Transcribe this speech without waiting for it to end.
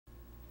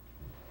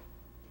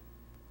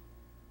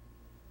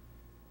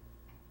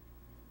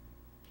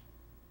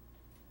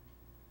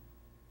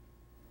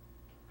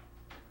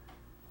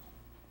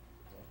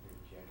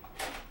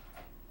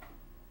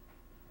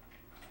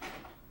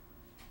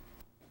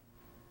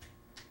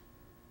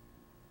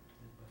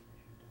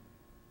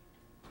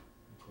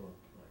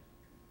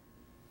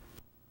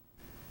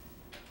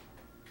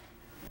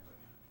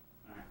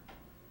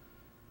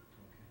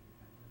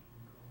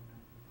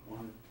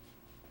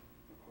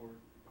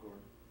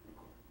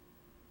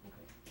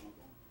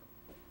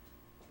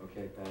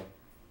Okay, bye.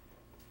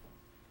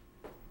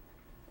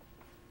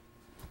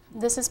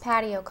 This is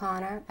Patty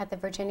O'Connor at the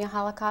Virginia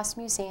Holocaust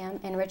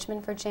Museum in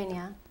Richmond,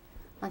 Virginia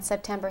on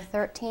September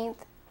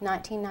 13th,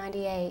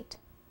 1998.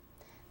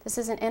 This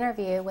is an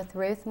interview with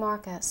Ruth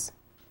Marcus.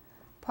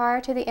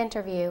 Prior to the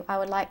interview, I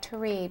would like to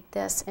read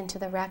this into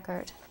the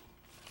record.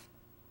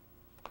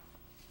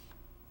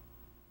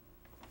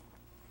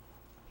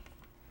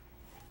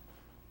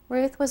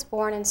 Ruth was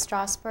born in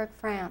Strasbourg,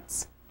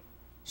 France.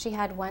 She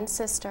had one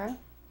sister.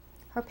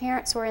 Her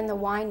parents were in the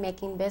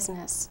winemaking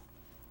business.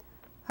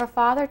 Her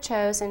father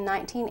chose in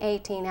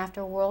 1918,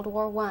 after World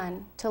War I,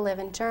 to live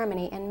in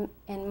Germany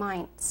in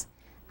Mainz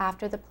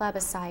after the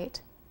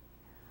plebiscite.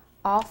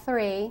 All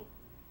three,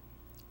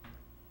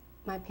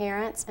 my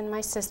parents and my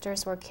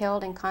sisters, were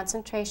killed in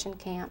concentration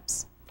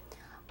camps.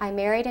 I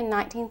married in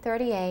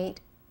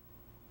 1938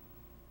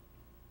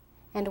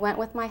 and went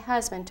with my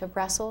husband to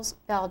Brussels,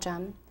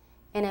 Belgium,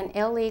 in an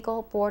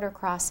illegal border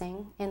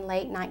crossing in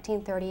late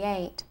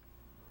 1938.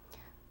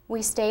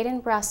 We stayed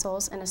in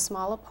Brussels in a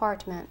small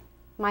apartment,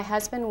 my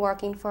husband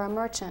working for a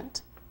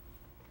merchant.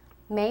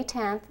 May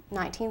 10,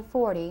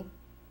 1940,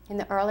 in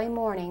the early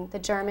morning, the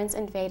Germans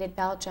invaded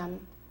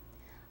Belgium.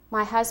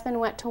 My husband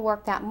went to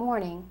work that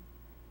morning,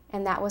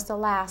 and that was the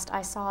last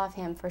I saw of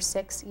him for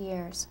 6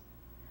 years.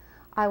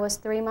 I was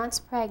 3 months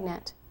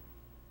pregnant,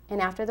 and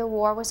after the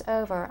war was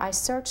over, I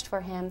searched for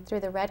him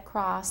through the Red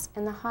Cross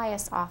in the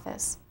highest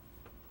office.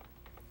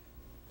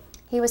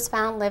 He was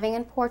found living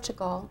in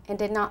Portugal and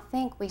did not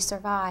think we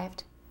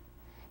survived.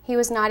 He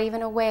was not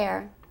even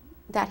aware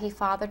that he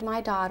fathered my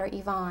daughter,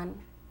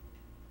 Yvonne.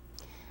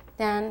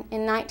 Then,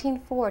 in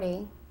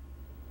 1940,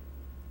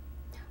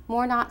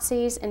 more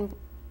Nazis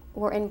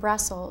were in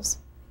Brussels,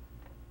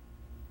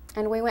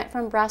 and we went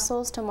from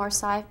Brussels to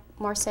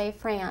Marseilles,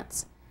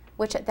 France,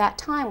 which at that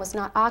time was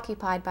not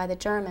occupied by the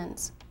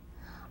Germans.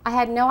 I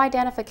had no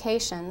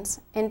identifications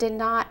and did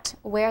not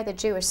wear the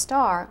Jewish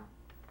star,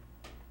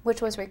 which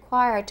was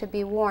required to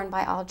be worn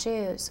by all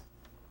Jews.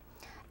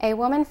 A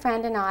woman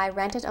friend and I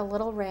rented a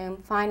little room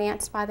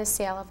financed by the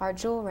sale of our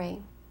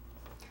jewelry.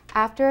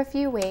 After a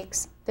few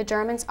weeks, the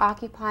Germans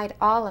occupied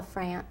all of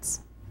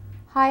France.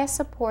 Haya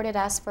supported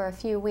us for a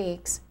few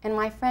weeks, and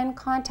my friend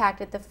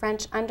contacted the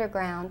French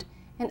underground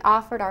and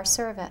offered our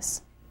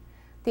service.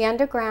 The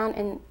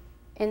underground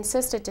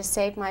insisted to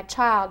save my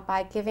child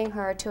by giving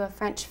her to a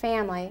French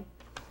family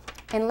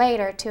and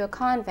later to a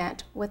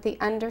convent, with the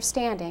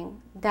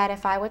understanding that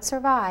if I would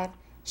survive,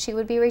 she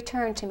would be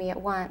returned to me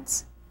at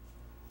once.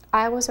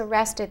 I was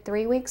arrested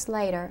 3 weeks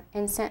later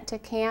and sent to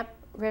Camp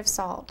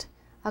Rivesaltes,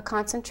 a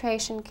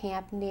concentration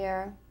camp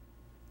near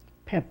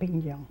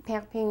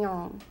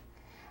Perpignan.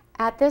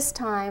 At this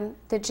time,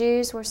 the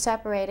Jews were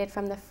separated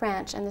from the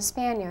French and the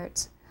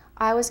Spaniards.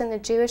 I was in the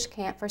Jewish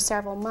camp for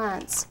several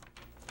months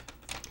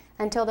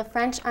until the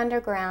French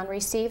underground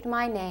received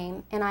my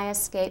name and I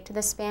escaped to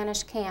the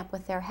Spanish camp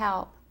with their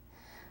help.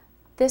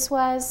 This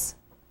was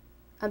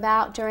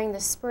about during the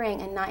spring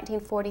in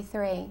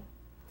 1943.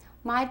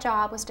 My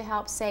job was to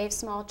help save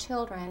small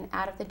children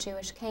out of the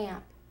Jewish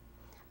camp.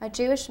 A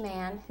Jewish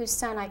man, whose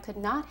son I could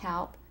not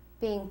help,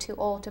 being too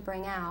old to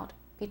bring out,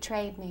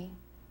 betrayed me.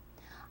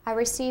 I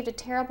received a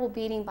terrible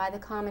beating by the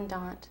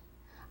commandant.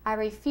 I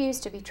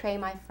refused to betray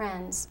my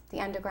friends, the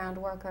underground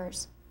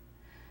workers.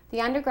 The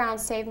underground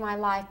saved my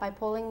life by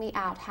pulling me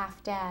out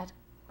half dead.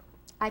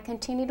 I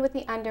continued with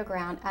the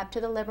underground up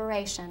to the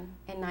liberation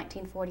in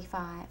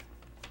 1945.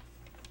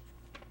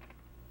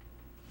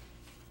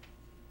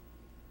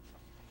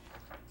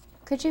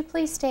 Could you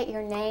please state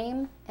your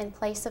name and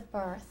place of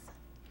birth?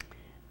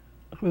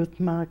 Ruth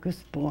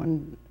Marcus,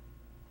 born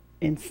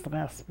in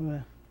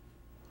Strasbourg.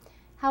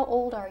 How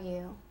old are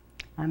you?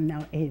 I'm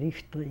now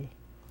 83.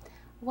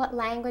 What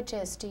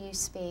languages do you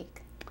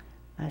speak?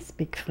 I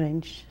speak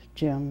French,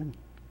 German,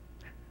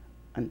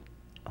 and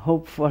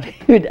hopefully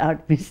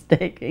without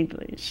mistake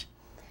English.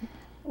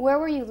 Where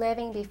were you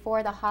living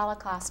before the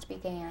Holocaust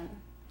began?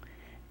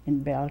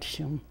 In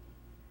Belgium.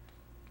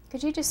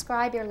 Could you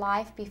describe your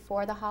life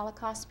before the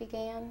Holocaust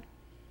began?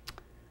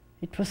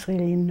 It was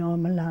really a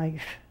normal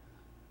life.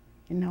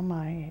 You know,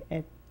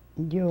 in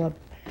Europe,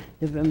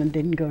 the women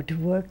didn't go to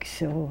work,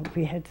 so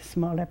we had a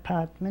small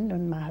apartment,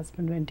 and my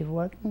husband went to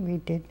work, and we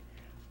did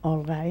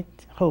all right,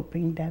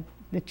 hoping that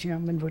the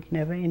German would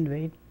never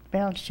invade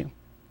Belgium.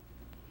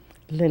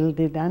 Little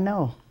did I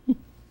know.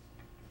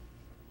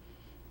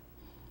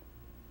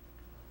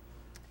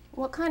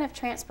 What kind of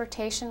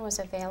transportation was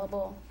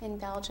available in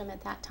Belgium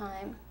at that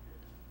time?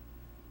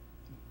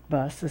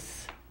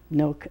 Buses.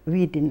 No,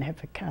 we didn't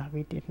have a car.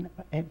 We did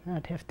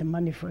not have the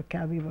money for a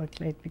car. We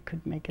worked late. We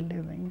could make a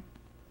living.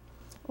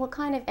 What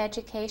kind of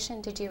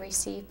education did you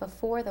receive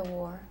before the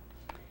war?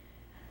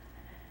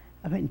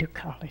 I went to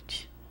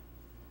college.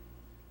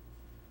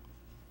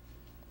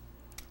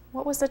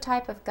 What was the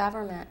type of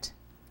government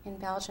in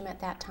Belgium at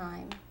that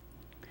time?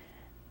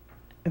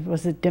 It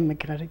was a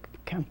democratic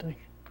country,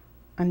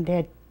 and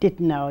they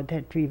didn't know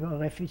that we were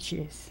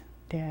refugees.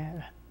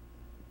 They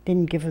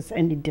didn't give us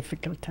any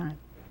difficult time.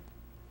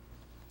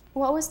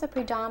 What was the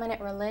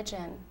predominant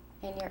religion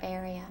in your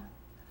area?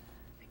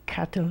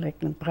 Catholic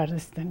and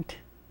Protestant.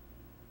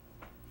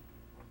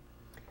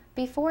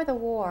 Before the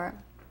war,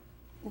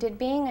 did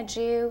being a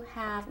Jew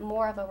have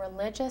more of a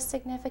religious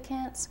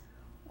significance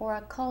or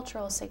a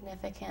cultural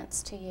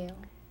significance to you?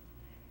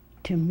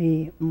 To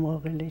me, more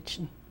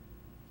religion.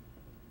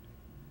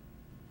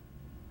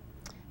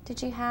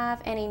 Did you have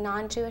any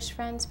non-Jewish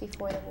friends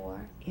before the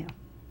war? Yeah,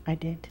 I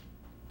did.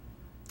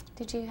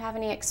 Did you have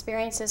any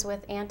experiences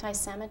with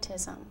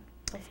anti-Semitism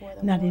before the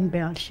war? Not in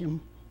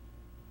Belgium.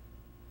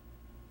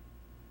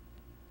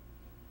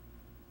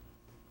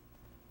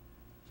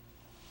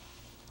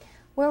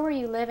 Where were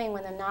you living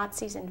when the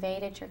Nazis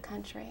invaded your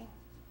country?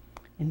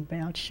 In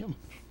Belgium.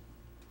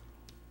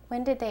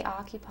 When did they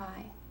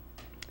occupy?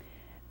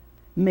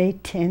 May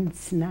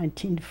 10th,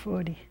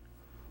 1940.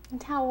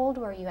 And how old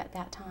were you at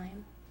that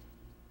time?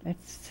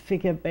 Let's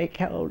figure back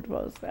how old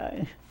was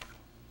I.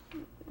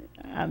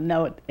 I'm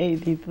now at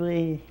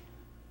 83.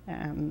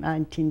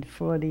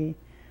 1940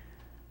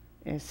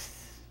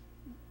 is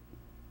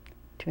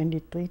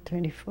 23,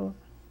 24.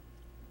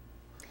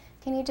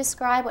 Can you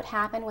describe what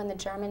happened when the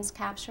Germans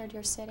captured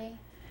your city?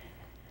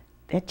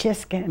 They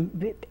just came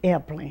with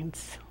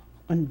airplanes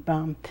and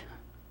bombed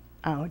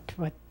out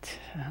what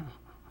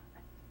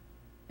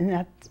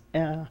not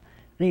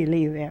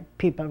really where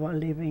people were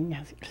living,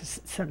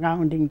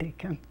 surrounding the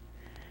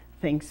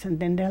things, and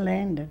then they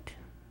landed,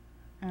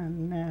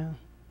 and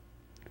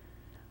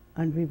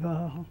we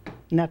were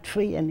not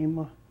free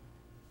anymore.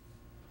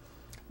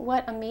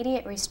 What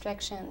immediate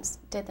restrictions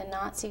did the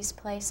Nazis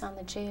place on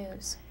the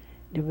Jews?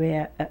 They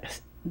were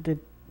the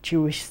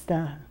Jewish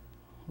star,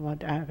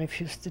 what I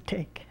refused to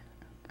take.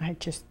 I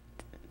just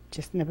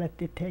never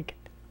did take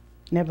it,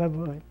 never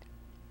would.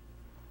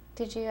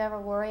 Did you ever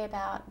worry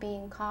about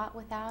being caught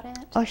without it?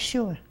 Oh,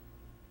 sure.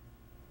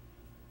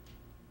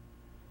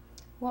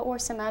 What were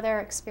some other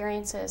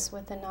experiences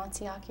with the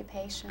Nazi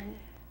occupation?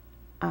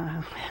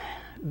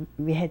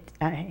 We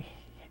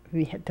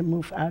had to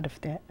move out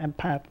of the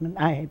apartment.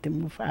 I had to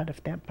move out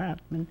of the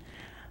apartment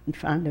and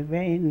found a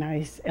very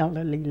nice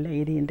elderly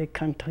lady in the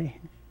country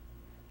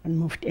and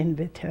moved in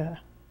with her.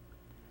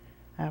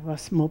 I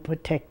was more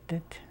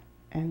protected,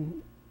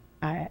 and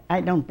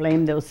I don't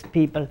blame those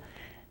people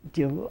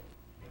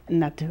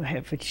not to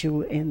have a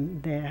Jew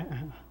in their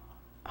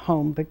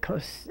home,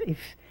 because if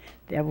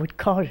they would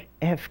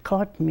have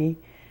caught me,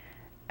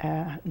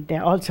 they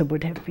also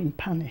would have been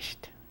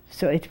punished.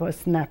 So it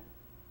was not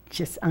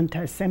just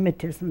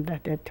anti-Semitism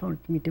that they told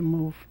me to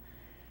move.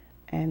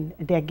 And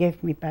they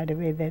gave me, by the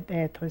way, the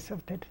address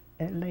of that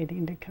lady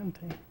in the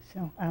country.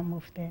 So I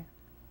moved there.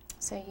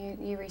 So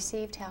you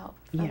received help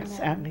from Yes,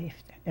 them?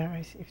 I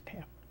received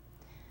help.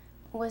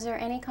 Was there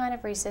any kind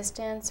of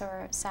resistance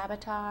or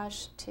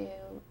sabotage to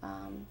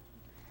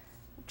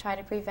try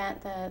to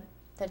prevent the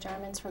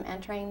Germans from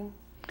entering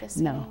the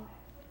city? No.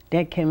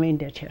 They came in,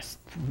 they just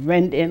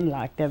went in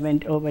like they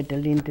went over the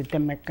Ligne de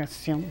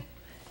Demarcation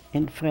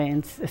in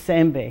France, the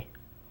same way.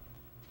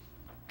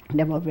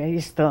 They were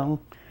very strong.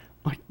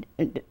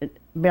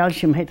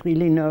 Belgium had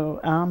really no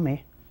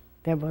army.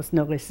 There was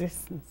no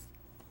resistance.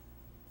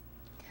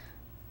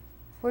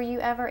 Were you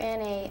ever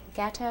in a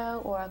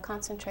ghetto or a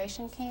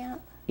concentration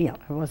camp? Yeah,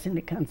 I was in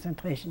the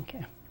concentration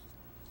camp.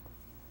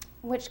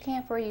 Which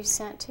camp were you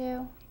sent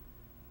to?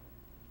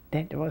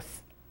 That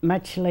was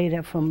much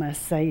later from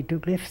Marseilles to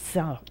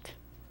Rivesaltes,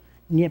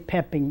 near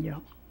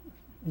Perpignan,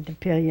 in the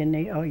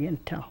Pyrenees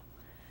Oriental.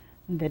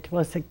 That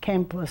was a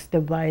camp was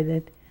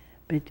divided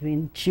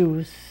between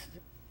Jews,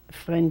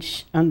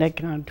 French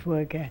underground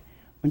worker,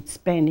 and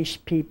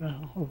Spanish people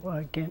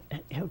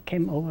who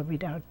came over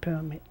without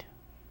permit.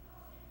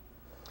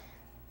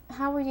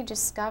 How were you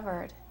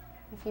discovered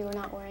if you were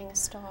not wearing a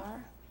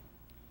star?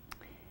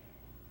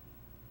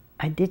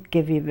 I did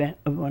give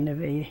one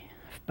away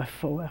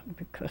before,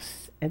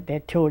 because they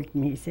told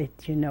me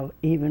that,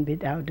 even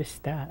without a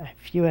star,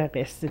 if you're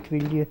arrested,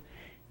 will you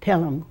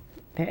tell them?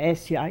 They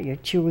asked you, are you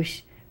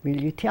Jewish?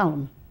 Will you tell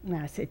them? And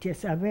I said,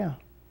 yes, I will.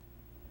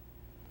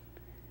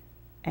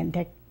 And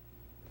they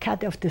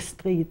cut off the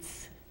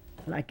streets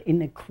like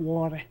in a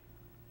quarter.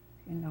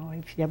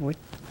 If they would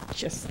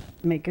just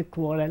make a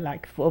quarter,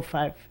 like 4 or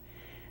 5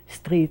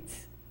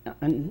 streets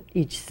on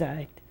each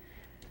side.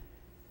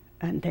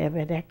 And there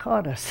were their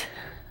quarters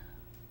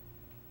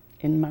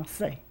in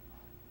Marseilles.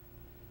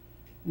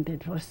 And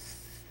that was,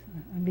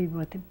 we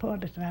were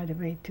deported right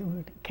away to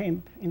the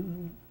camp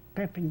in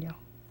Perpignan.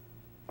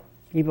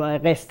 We were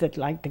arrested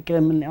like the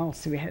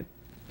criminals. We had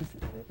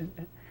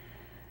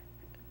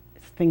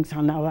things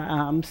on our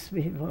arms.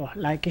 We were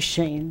like a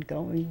chain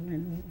going,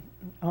 and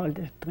all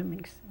the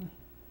trimmings.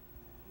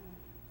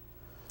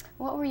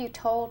 What were you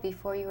told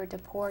before you were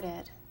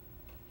deported?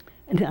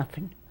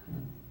 Nothing.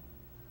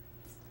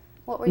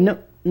 What were you,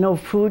 no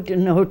food,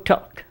 no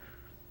talk.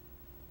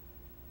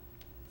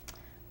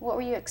 What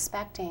were you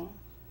expecting?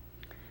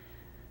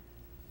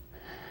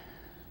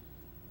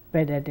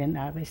 Better than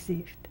I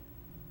received.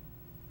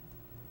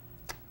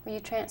 Were you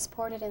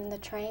transported in the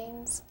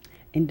trains?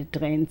 In the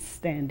trains,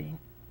 standing.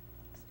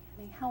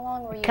 How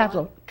long were you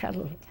Cattle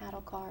on?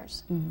 Cattle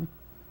cars. Mm-hmm.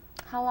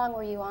 How long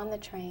were you on the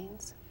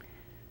trains?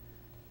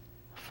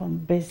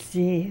 From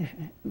Béziers,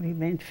 we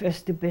went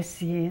first to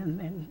Béziers and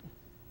then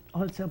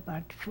also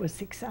about 4 or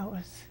 6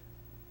 hours.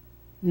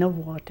 No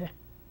water,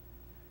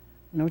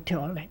 no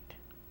toilet.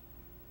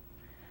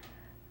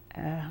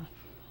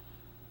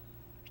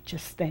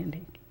 Just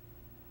standing.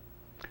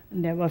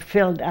 And they were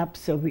filled up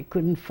so we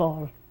couldn't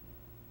fall.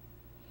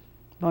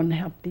 One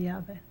helped the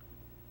other.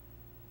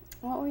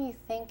 What were you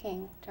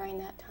thinking during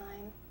that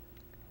time?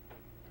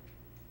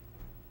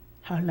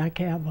 How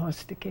lucky I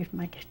was to give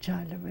my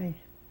child away.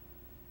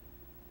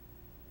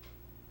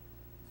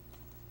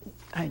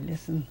 I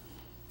listened.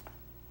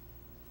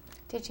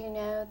 Did you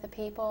know the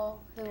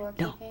people who were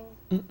No. keeping?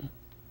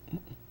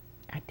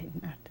 I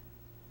did not.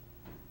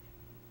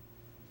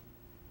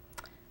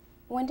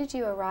 When did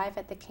you arrive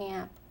at the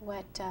camp?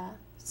 What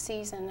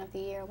season of the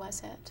year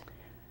was it?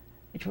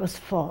 It was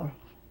fall,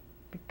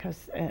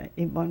 because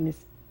it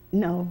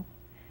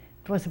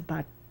was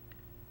about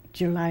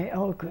July,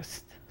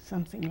 August,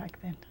 something like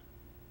that.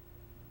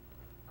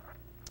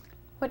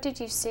 What did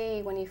you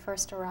see when you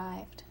first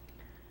arrived?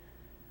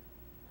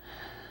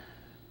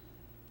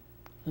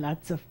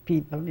 Lots of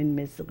people in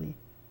misery.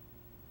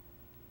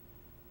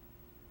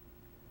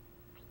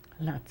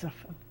 Lots of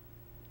them.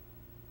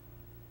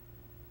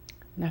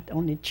 Not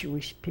only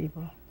Jewish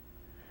people,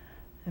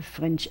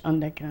 French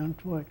underground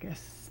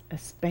workers,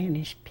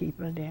 Spanish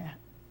people there,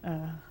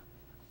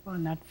 well,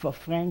 not for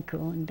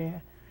Franco, and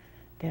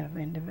they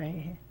went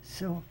away.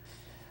 So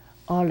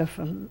all of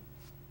them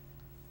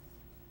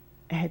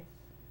had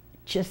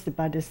just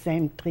about the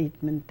same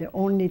treatment. The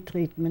only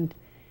treatment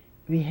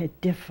we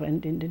had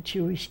different in the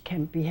Jewish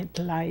camp, we had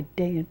light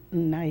day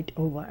and night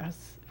over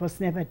us. It was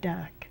never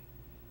dark.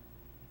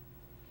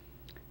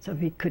 So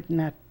we could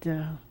not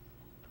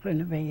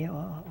run away,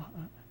 or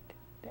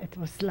it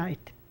was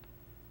light.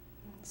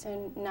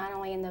 So not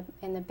only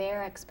in the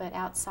barracks, but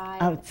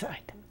outside?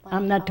 Outside.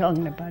 I'm not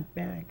talking about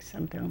barracks,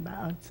 I'm talking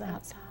about outside.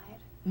 Outside.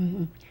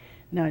 Mm-hmm.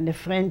 No, the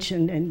French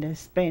and the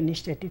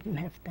Spanish, they didn't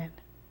have that.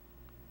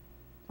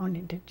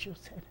 Only the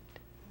Jews had it.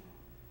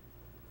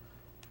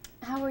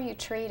 How were you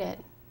treated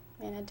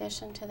in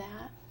addition to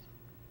that?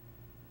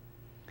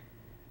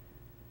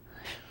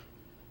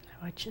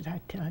 What should I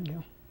tell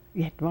you?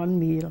 We had one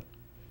meal.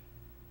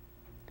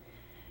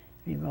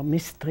 We were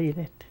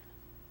mistreated.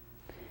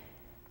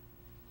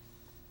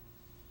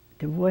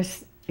 The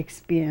worst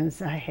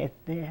experience I had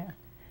there,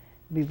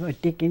 we were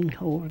digging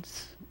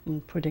holes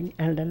and putting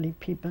elderly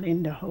people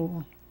in the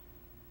hole.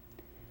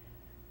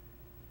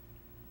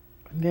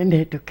 And then they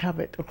had to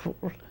cover the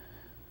hole.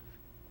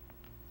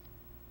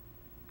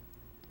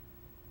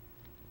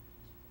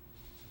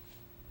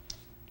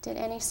 Did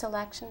any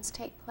selections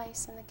take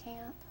place in the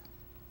camp?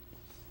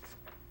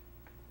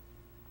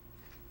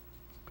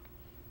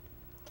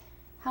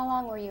 How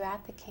long were you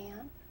at the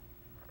camp?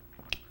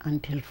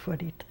 Until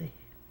 43.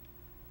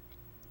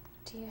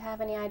 Do you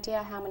have any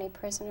idea how many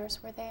prisoners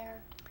were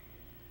there?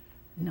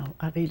 No,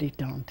 I really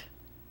don't.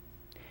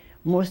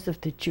 Most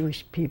of the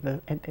Jewish people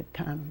at the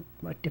time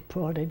were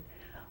deported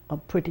or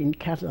put in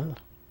cattle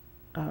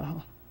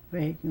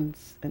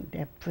wagons, and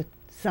they put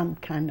some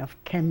kind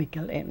of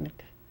chemical in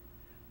it.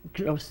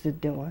 Closed the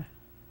door,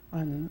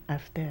 and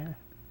after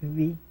a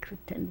week or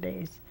 10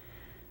 days,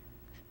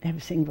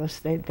 everything was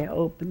stayed there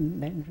open,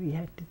 then we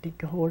had to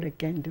dig a hole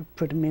again to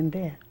put them in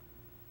there.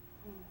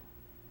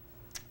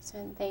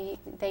 So they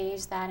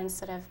used that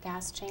instead of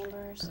gas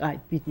chambers? Right,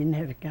 we didn't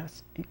have a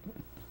gas.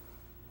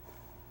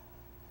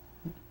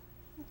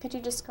 Could you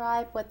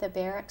describe what the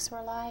barracks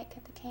were like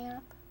at the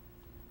camp?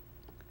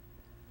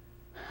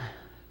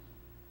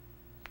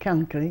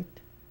 Concrete.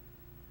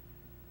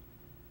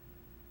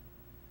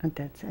 And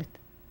that's it.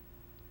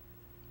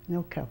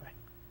 No cover.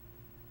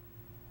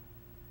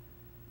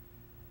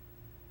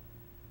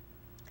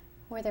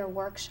 Were there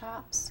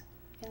workshops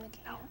in the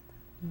camp?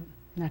 No,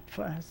 not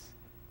for us.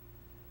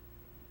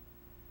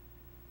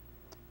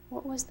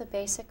 What was the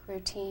basic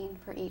routine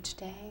for each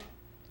day?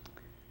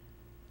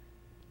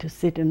 To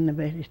sit and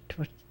wait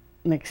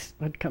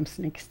what comes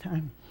next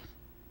time.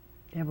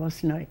 There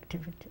was no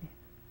activity.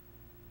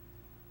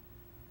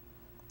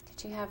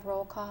 Did you have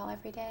roll call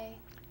every day?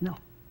 No.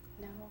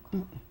 No roll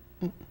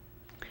call?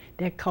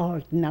 They're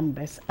called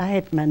numbers. I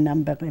had my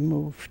number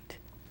removed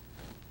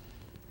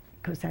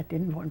because I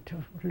didn't want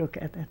to look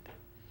at it.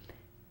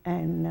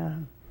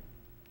 And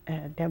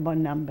there were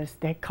numbers.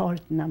 They're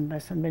called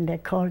numbers. And when they're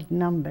called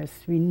numbers,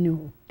 we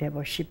knew they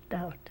were shipped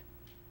out.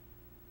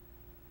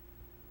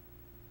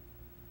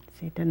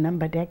 See, the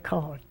number they're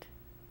called,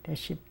 they're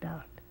shipped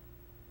out.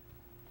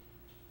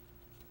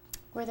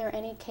 Were there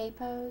any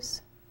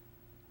capos?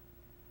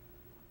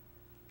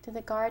 Did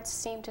the guards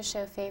seem to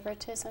show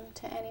favoritism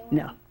to anyone?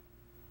 No.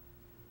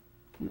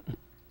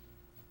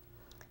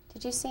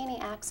 Did you see any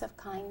acts of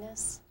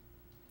kindness?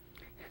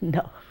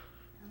 No.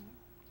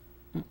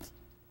 No.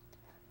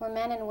 Were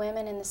men and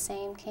women in the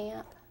same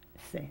camp?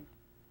 Same.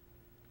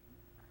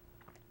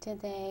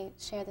 Did they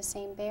share the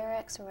same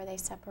barracks, or were they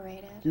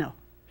separated? No,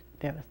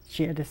 they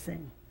shared the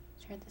same.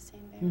 Shared the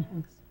same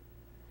barracks.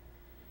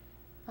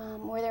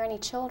 Were there any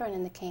children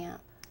in the camp?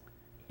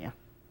 Yeah.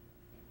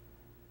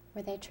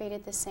 Were they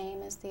treated the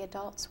same as the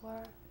adults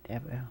were? They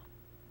were.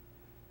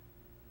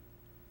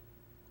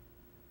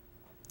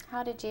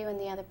 How did you and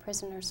the other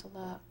prisoners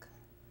look?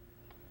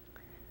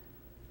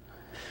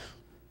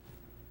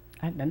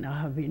 I don't know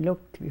how we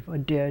looked. We were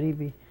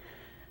dirty.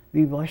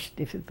 We washed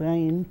if it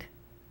rained.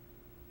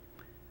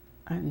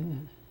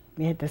 And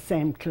we had the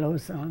same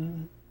clothes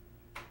on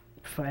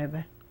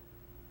forever.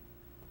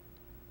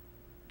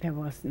 There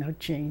was no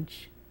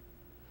change.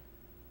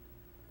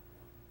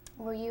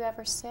 Were you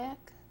ever sick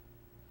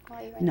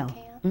while you were in No. the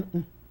camp?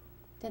 Mm-mm.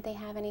 Did they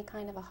have any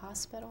kind of a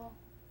hospital?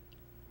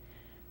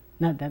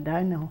 Not that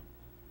I know.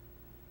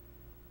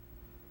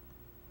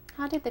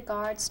 How did the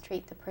guards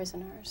treat the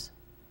prisoners?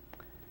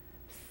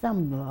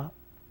 Some were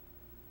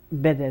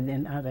better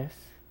than others.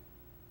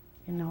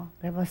 You know,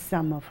 there were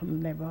some of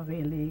them that were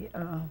really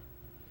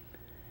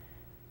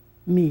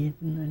mean,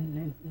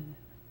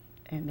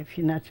 and if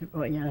you're not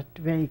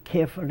very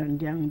careful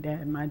and young, they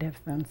might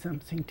have done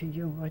something to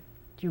you what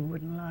you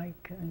wouldn't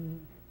like,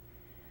 and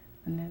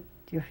then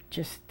you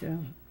just.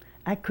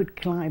 I could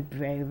climb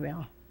very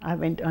well. I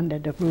went under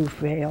the roof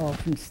very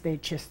often,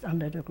 stayed just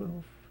under the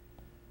roof,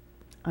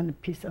 on a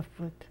piece of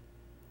wood.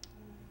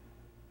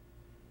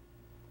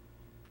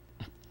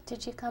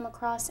 Did you come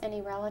across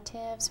any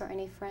relatives or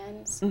any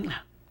friends No.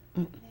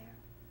 there?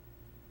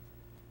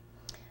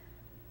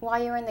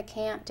 While you were in the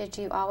camp, did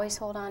you always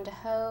hold on to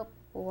hope,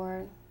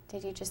 or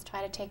did you just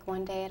try to take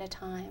one day at a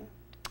time?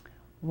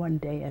 One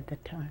day at a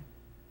time,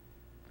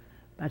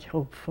 but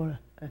hopeful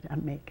that I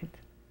make it.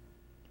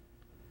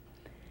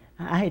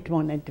 I had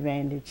one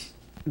advantage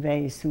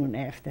very soon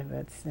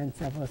afterwards, since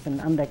I was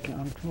an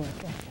underground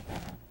worker.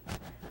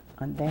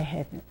 And they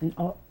had,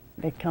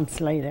 that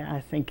comes later. I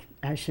think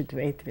I should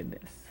wait with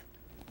this.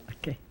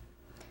 Okay.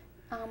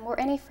 Were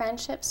any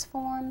friendships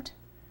formed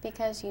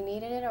because you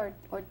needed it,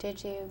 or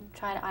did you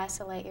try to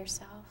isolate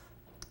yourself?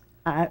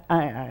 I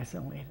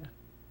isolated.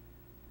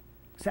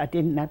 So I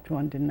did not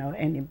want to know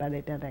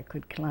anybody that I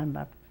could climb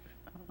up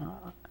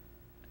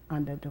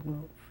under the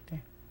roof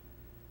there.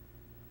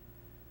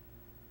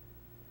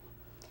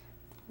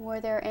 Were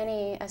there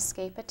any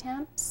escape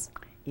attempts?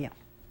 Yeah.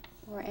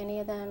 Were any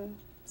of them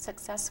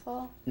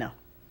successful? No.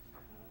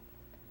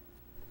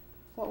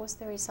 What was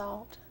the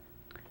result?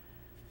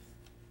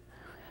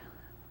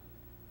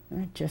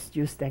 I just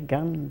used a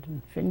gun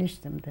and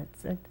finished them,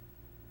 that's it.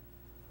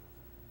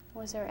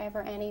 Was there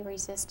ever any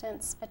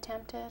resistance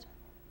attempted?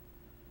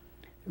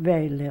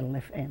 Very little,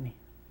 if any.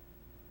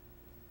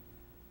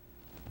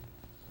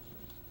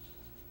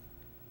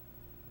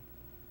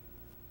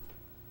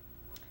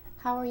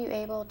 How were you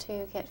able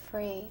to get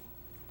free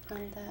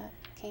from the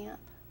camp?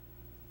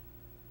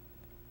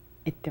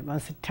 There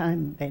was a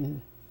time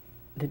when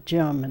the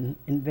German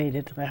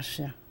invaded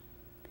Russia,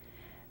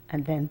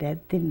 and then they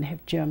didn't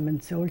have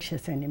German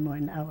soldiers anymore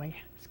in our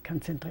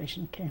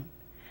concentration camp.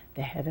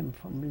 They had them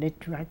from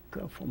Litrak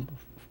or from,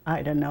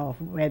 I don't know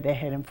where they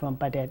had them from,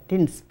 but they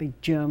didn't speak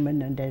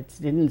German, and they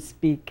didn't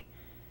speak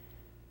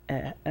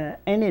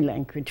any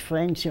language,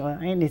 French or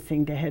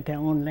anything. They had their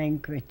own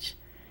language.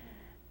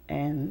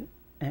 And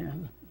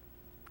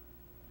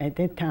at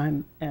that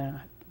time,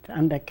 the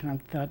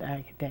underground thought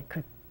they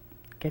could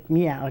get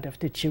me out of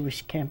the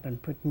Jewish camp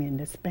and put me in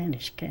the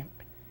Spanish camp,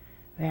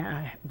 where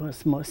I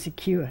was more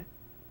secure.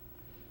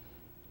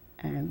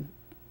 And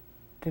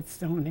that's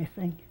the only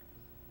thing.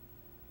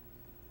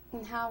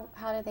 And how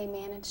did they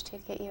manage to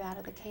get you out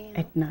of the camp?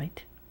 At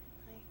night.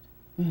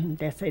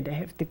 They say they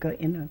have to go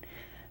in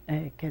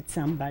and get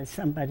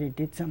somebody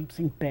did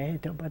something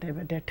bad or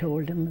whatever. They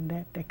told them, and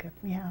that they got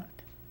me out.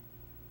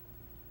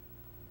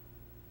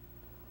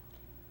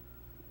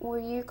 Were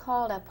you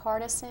called a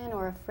partisan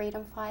or a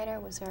freedom fighter?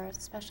 Was there a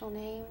special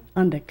name?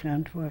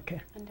 Underground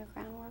worker.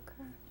 Underground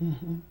worker.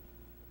 Mm-hmm.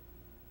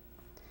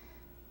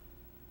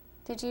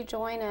 Did you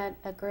join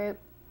a group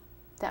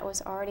that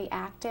was already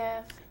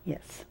active?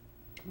 Yes.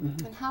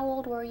 Mm-hmm. And how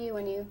old were you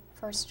when you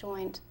first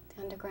joined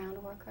the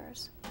underground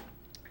workers?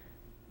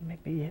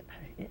 Maybe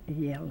a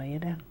year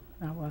later.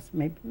 I was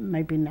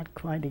maybe not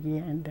quite a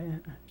year in the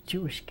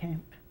Jewish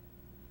camp.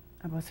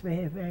 I was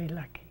very, very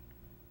lucky.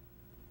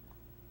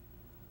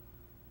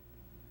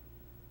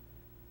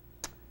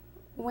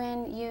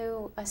 When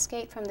you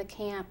escaped from the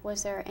camp,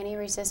 was there any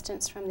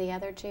resistance from the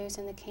other Jews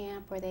in the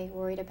camp? Were they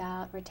worried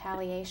about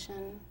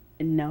retaliation?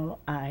 No,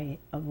 I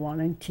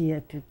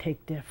volunteered to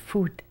take their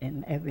food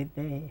in every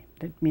day.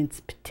 That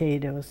means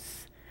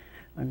potatoes,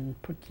 and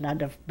put a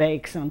lot of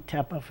bags on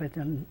top of it.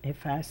 And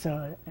if I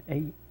saw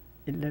a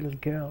little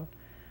girl,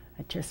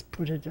 I just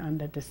put it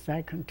under the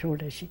sack and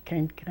told her she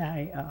can't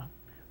cry, or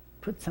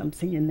put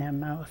something in her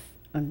mouth,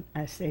 and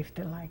I saved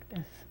her like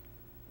this.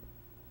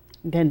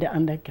 Then the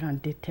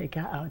underground did take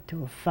her out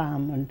to a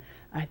farm, and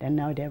I don't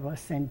know, they were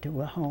sent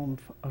to a home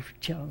of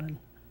children.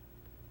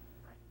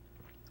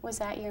 Was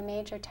that your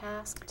major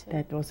task?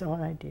 That was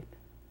all I did.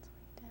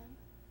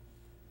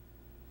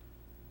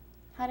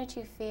 How did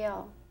you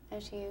feel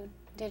as you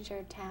did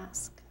your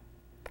task?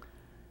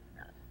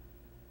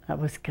 I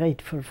was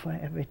grateful for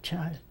every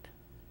child.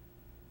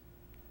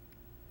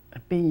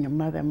 Being a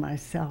mother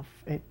myself,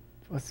 it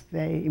was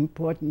very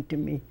important to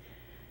me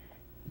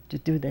to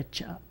do that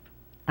job.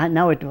 I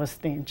know it was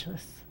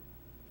dangerous.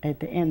 At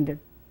the end,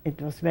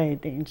 it was very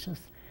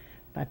dangerous,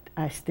 but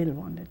I still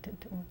wanted to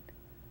do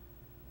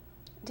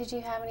it. Did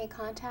you have any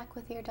contact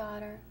with your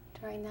daughter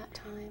during that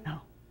time?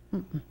 No,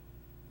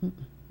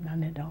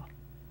 none at all.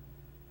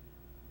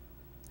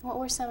 What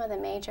were some of the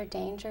major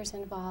dangers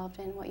involved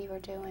in what you were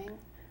doing?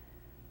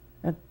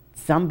 That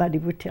somebody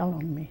would tell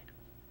on me.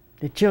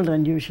 The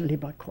children usually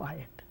were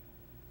quiet.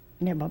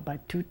 They were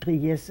about 2, 3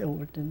 years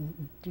old,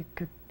 and you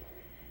could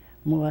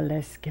more or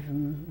less give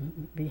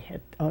them, we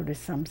had always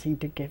something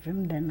to give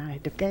them, then I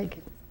had to gag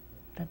it,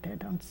 that they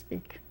don't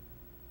speak.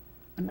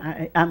 And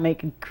I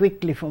make it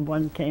quickly from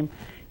one came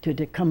to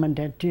the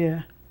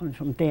commandateur, and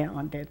from there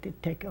on they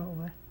did take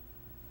over.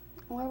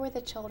 Where were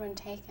the children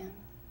taken?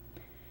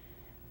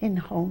 In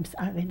homes,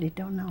 I really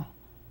don't know.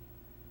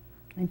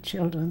 In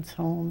children's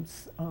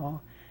homes,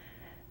 or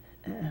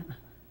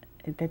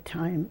at the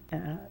time,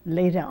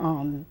 later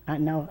on, I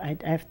know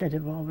after the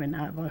war when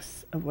I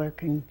was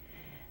working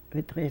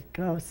with Red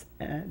Cross,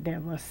 they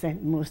were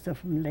sent, most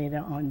of them later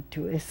on,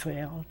 to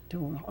Israel, to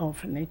an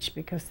orphanage,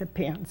 because the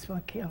parents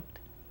were killed.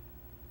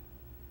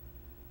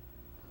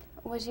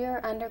 Was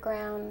your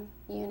underground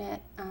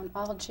unit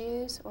all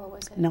Jews, or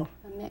was it No.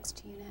 a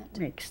mixed unit?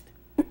 Mixed.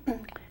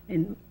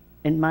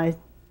 In my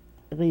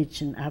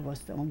region, I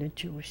was the only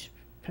Jewish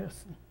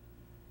person.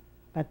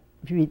 But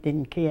we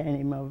didn't care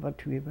anymore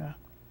what we were.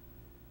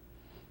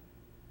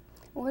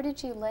 Where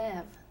did you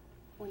live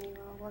when you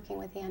were working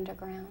with the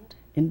underground?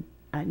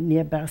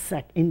 Near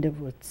Marseilles, in the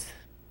woods.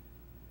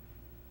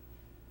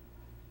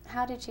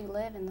 How did you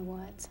live in the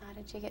woods? How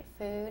did you get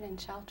food and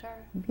shelter?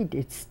 We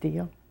did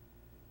steal.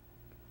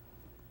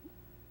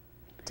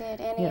 Did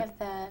any of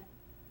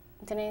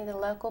the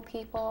local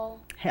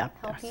people help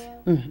us. you?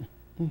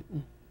 Mm-hmm. Mm-hmm.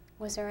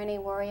 Was there any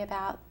worry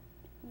about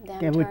them?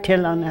 They would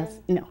tell on in? us,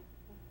 no.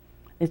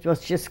 It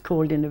was just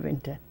cold in the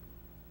winter.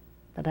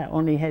 But I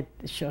only had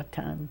a short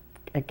time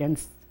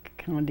against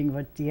counting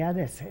what the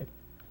others had.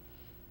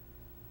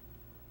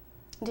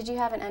 Did you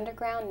have an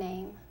underground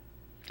name?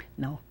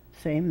 No,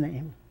 same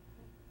name.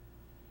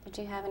 Did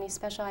you have any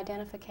special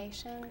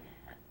identification?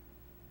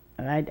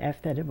 Right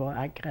after the war,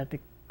 I got the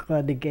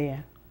Croix de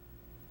Guerre.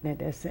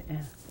 That is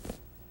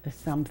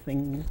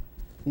something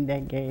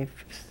they gave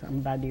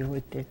somebody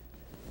who did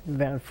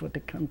well for the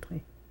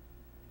country.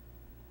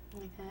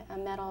 Like a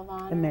Medal of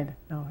Honor? A Medal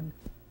of Honor.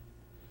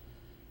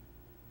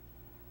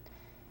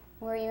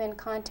 Were you in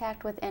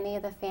contact with any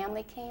of the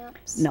family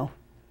camps? No.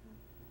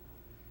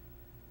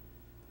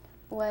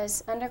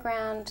 Was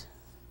underground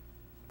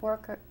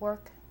work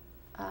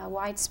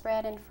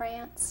widespread in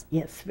France?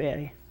 Yes,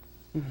 very.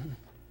 Mm-hmm.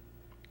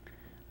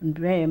 And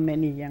very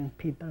many young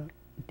people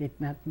did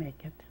not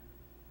make it.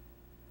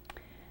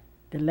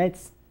 The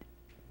last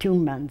 2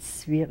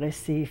 months we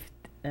received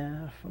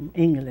from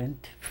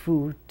England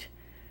food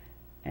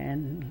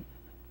and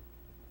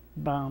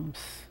bombs,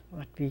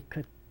 what we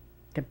could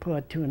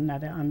deport to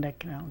another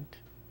underground.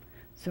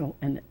 So,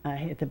 and I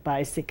had a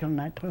bicycle and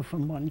I drove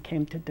from one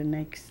camp to the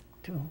next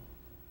to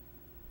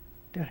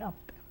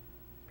help them,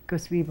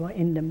 because we were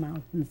in the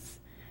mountains.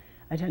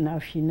 I don't know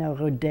if you know,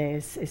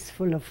 Rodez is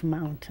full of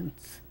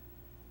mountains,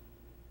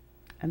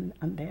 and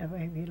there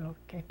where we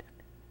located.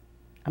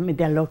 I mean,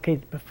 they're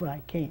located before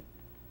I came.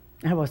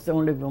 I was the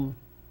only woman.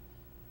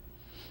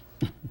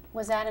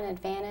 Was that an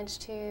advantage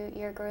to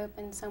your group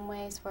in some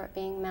ways, for it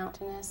being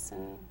mountainous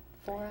and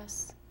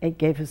forests? It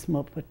gave us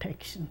more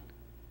protection.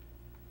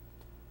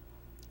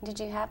 Did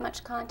you have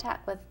much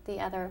contact with the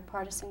other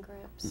partisan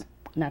groups?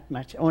 Not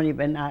much, only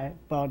when I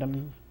bought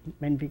them,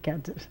 when we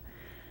got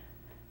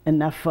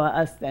enough for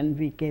us, then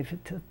we gave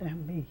it to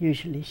them. We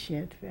usually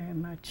shared very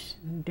much.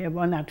 They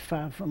were not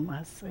far from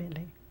us,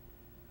 really.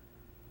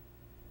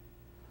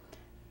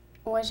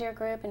 Was your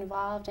group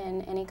involved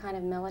in any kind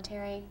of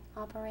military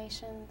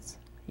operations?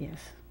 Yes.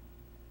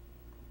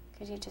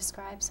 Could you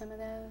describe some of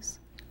those?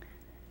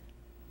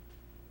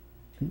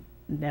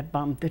 They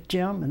bombed the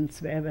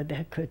Germans wherever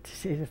they could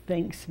see the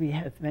things we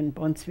had.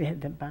 Once we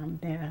had the bomb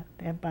there,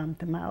 they bombed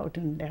them out,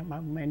 and there were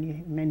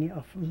many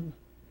of them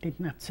did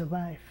not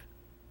survive.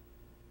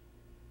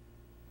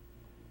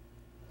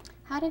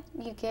 How did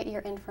you get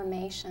your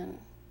information?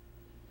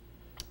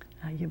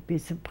 You'd be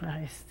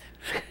surprised.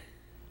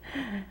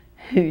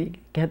 We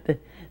get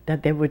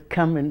that they would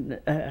come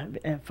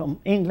in, from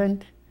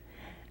England.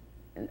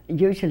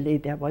 Usually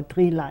there were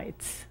 3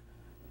 lights,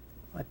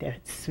 but they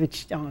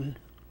switched on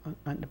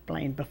the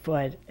plane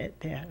before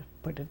they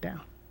put it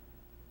down.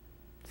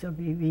 So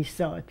we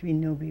saw it, we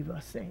knew we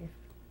were safe.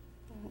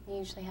 You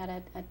usually had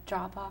a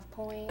drop-off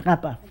point?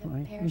 Drop-off with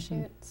point.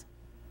 Parachutes?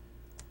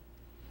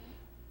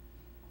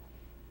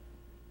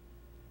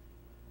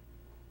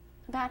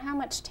 About how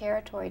much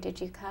territory did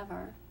you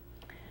cover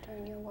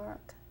during your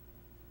work?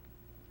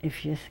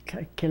 If you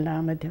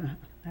kilometer,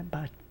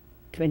 about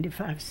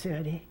 25,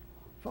 30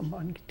 from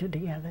one to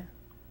the other.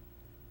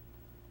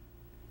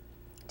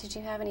 Did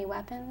you have any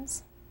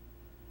weapons?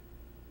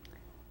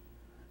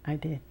 I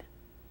did.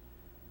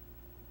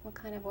 What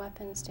kind of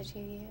weapons did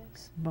you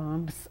use?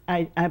 Bombs.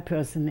 I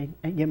personally,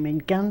 you mean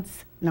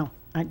guns? No,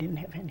 I didn't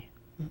have any.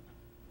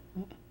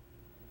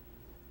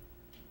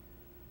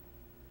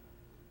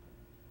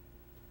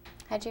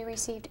 Had you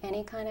received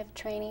any kind of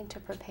training to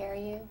prepare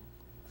you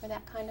for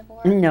that kind of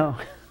work? No.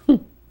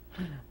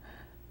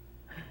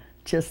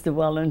 Just a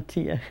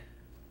volunteer.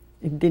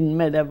 It didn't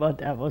matter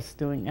what I was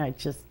doing. I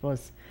just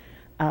was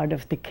out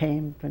of the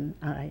camp and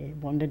I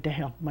wanted to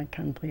help my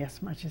country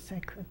as much as I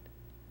could.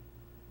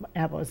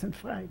 I wasn't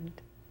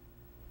frightened.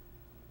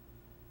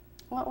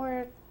 What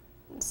were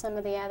some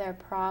of the other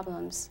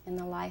problems in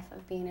the life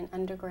of being an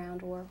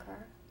underground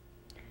worker?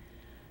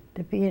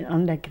 To be an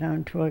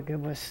underground worker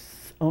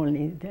was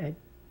only that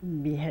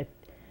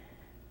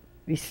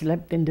we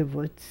slept in the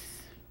woods,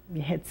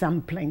 we had some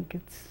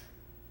blankets,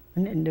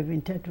 and in the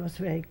winter it was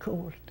very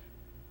cold.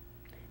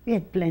 We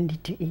had plenty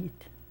to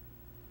eat.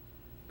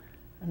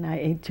 And I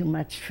ate too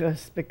much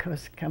first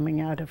because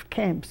coming out of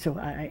camp, so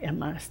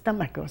my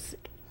stomach was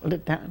sick all the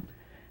time.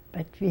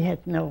 But we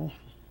had no,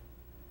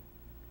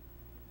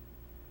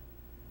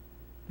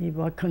 we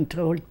were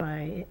controlled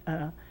by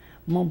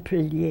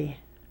Montpellier.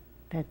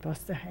 That was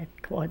the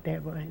headquarters. They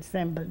were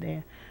assembled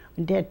there.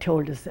 And they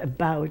told us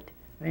about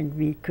when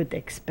we could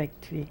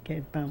expect we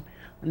get bombed.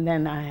 And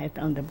then I had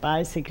on the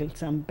bicycle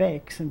some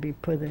bags and we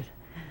put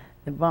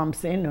the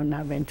bombs in and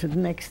I went to the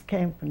next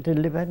camp and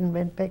delivered and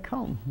went back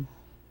home.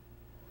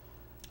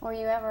 Were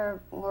you ever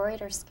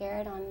worried or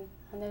scared on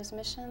those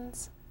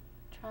missions,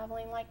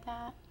 traveling like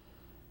that?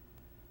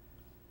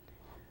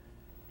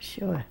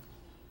 Sure.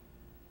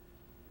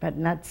 But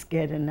not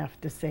scared enough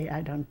to say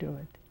I don't do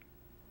it.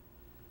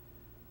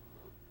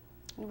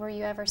 Were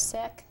you ever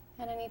sick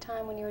at any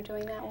time when you were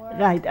doing that work?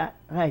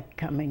 Right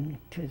coming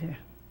to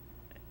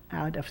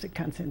out of the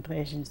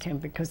concentration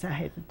camp because I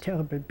had a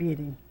terrible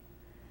beating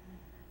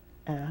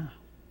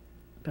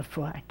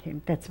before I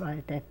came. That's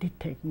why that did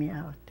take me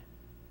out.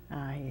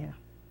 I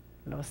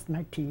lost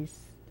my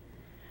teeth.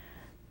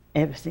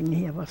 Everything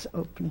here was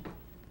open.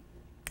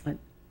 And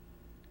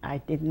I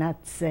did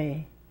not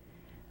say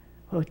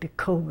who the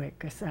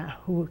co-workers are,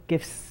 who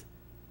gives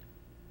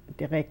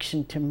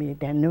direction to me.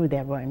 They knew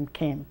they were in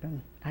camp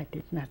and I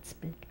did not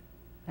speak.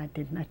 I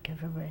did not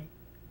give away.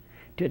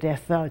 To their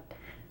thought,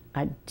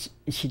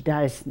 she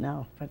dies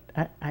now,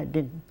 but I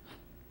didn't.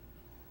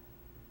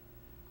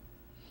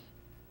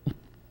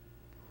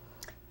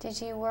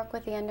 Did you work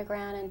with the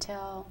underground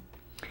until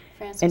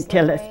France was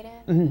until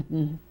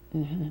liberated?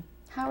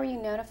 How were you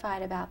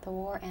notified about the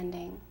war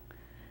ending?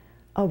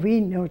 Oh, we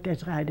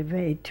noticed right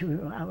away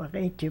to our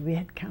radio. We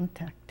had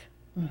contact.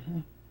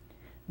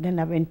 Then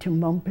I went to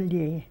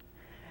Montpellier,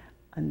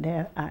 and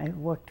there I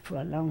worked for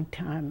a long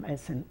time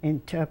as an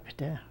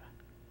interpreter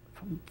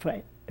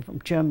from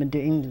German to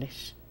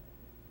English.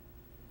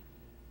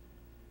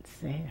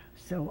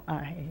 So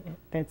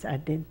I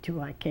did too.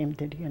 I came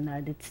to the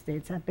United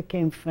States. I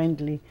became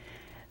friendly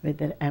with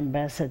the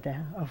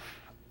ambassador of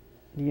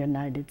the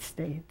United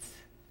States,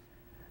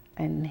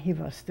 and he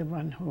was the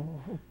one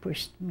who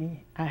pushed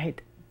me. I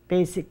had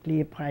basically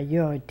a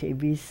priority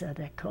visa,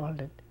 they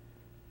called it.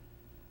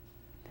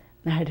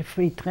 I had a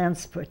free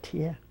transport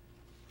here.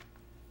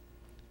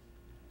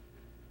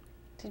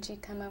 Did you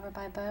come over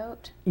by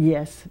boat?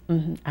 Yes,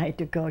 I had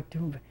to go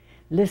to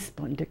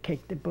Lisbon to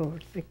take the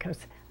boat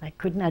because I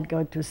could not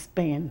go to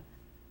Spain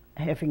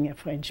having a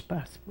French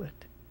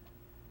passport.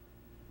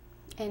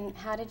 And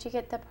how did you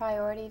get the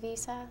priority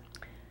visa?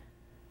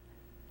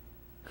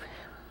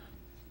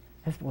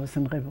 It was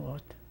a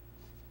reward.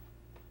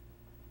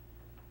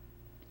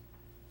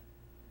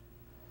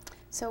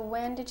 So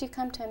when did you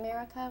come to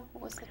America?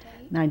 What was the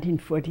date?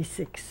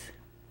 1946.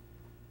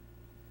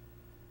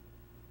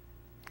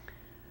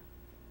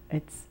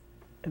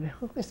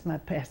 Who is my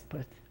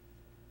passport?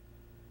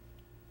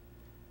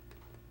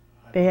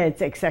 Yeah,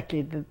 it's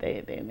exactly the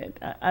date in it.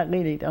 I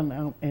really don't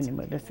know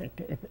anymore.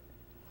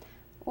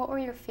 What were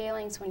your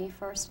feelings when you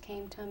first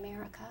came to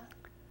America?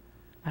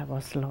 I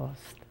was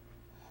lost.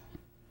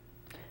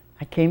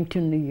 I came to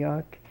New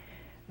York,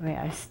 where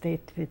I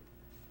stayed with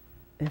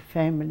the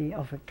family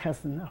of a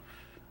cousin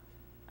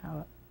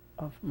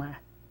of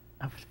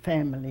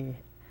family,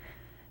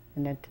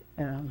 and that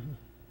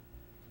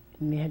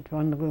we had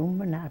one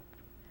room, and I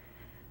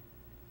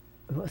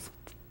was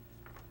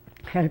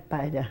helped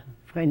by the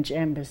French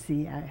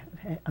embassy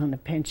on a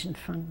pension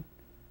fund.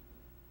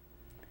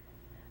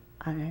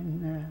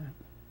 And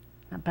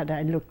but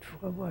I looked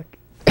for work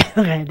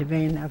right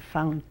away, and I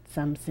found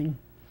something.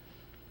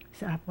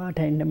 So I brought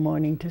her in the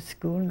morning to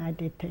school, and I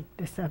did take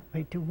the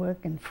subway to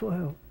work, and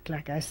 4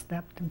 o'clock I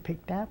stopped and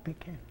picked up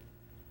again.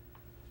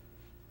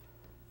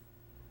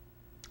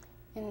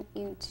 And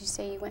did you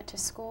say you went to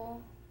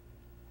school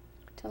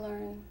to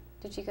learn?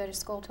 Did you go to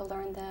school to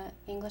learn the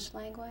English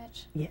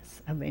language?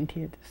 Yes, I went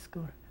here to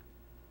school.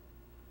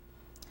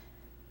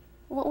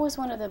 What was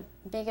one of the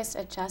biggest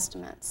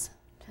adjustments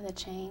to the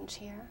change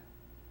here?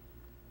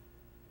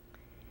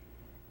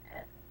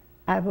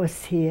 I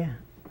was here,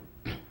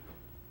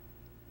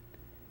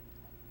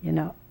 you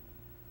know,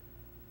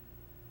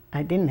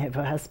 I didn't have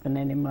a husband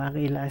anymore. I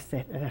realized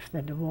that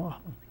after the war,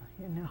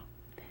 you know.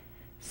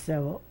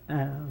 So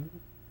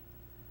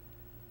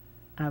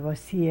I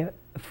was here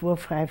 4 or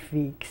 5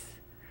 weeks,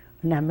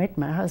 and I met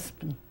my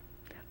husband.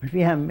 And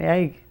we are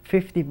married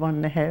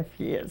 51.5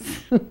 years.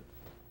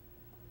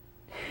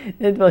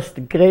 It was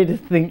the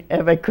greatest thing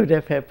ever could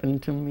have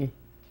happened to me.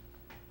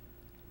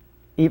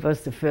 He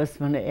was the first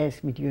one to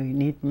ask me, do you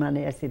need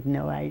money? I said,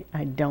 no,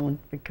 I don't,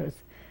 because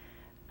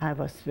I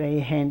was very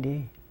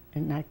handy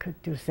and I could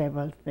do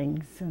several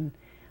things. And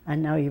I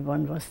know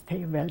Yvonne was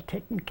well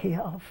taken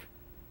care of.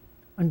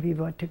 And we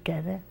were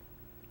together.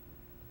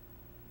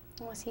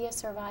 Was he a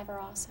survivor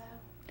also?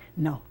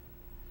 No.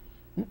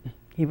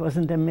 He was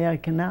in the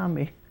American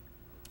Army.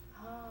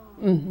 Oh.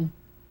 Mm-hmm.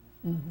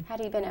 Mm-hmm. Had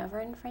he been over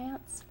in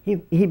France?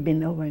 He'd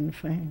been over in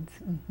France.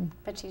 Mm-hmm.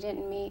 But you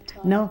didn't meet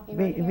till No, you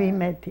were here? we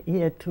met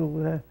here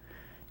through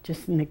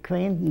just an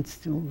acquaintance.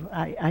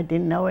 I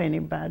didn't know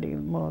anybody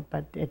more,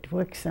 but at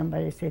work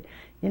somebody said,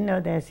 you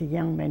know, there's a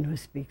young man who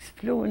speaks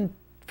fluent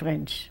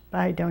French.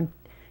 Why don't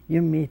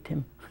you meet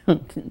him?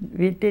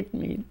 We did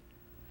meet.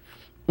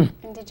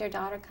 And did your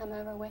daughter come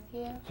over with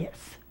you?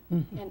 Yes.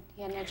 Mm-hmm. And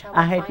you had no trouble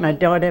I had my finding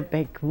daughter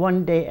back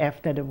one day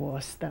after the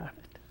war started.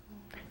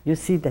 Mm-hmm. You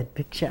see that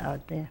picture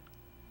out there?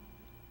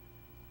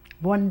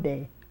 One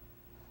day.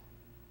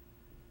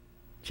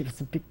 She was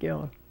a big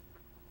girl.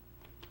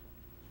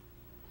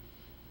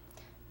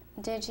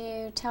 Did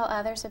you tell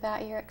others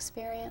about your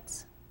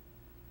experience?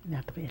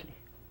 Not really.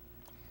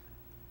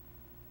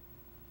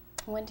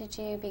 When did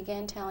you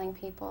begin telling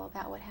people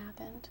about what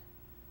happened?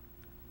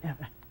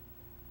 Never.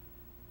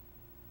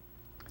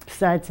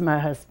 Besides my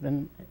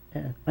husband,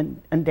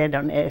 and they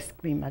don't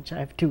ask me much. I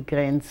have 2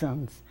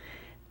 grandsons.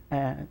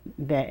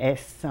 They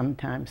ask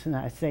sometimes, and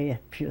I say a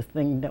few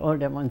things. The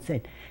older one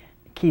said,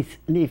 Keith,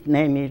 leave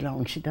Nanny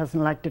alone. She doesn't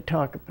like to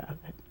talk about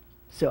it.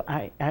 So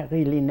I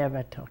really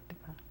never talked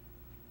about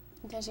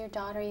it. Does your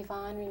daughter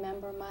Yvonne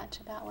remember much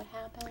about what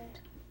happened?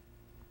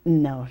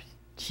 No.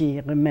 She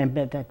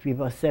remembered that we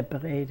were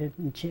separated,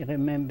 and she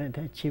remembered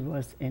that she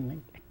was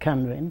in a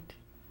convent.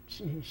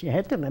 She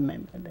had to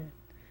remember that.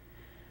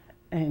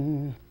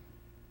 And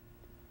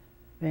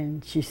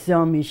when she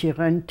saw me, she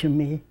ran to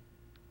me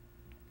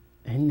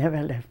and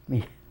never left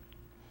me.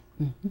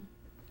 Mm-hmm.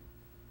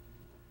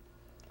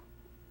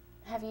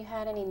 Have you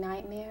had any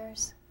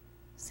nightmares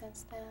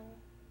since then?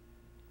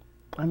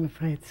 I'm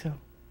afraid so.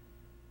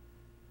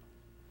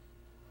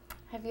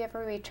 Have you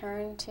ever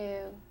returned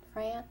to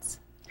France?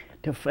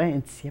 To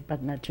France, yeah,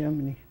 but not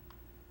Germany.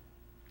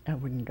 I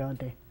wouldn't go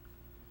there.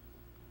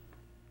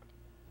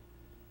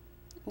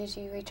 Did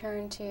you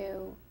return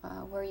to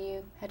where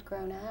you had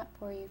grown up,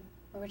 where you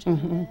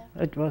originally lived?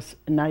 It was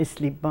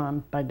nicely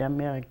bombed by the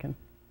American.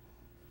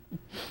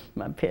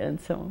 My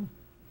parents' home.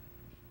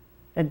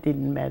 It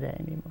didn't matter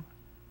anymore.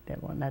 They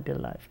were not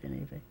alive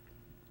anyway.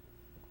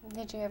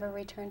 Did you ever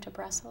return to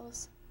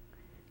Brussels?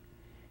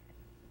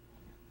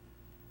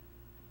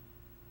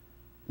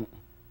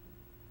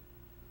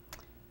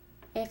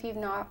 If you've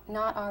not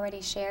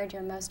already shared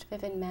your most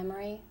vivid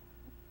memory,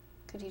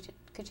 could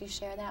you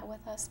share that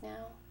with us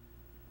now?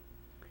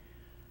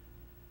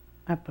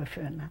 I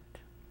prefer not.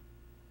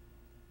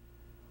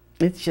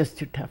 It's just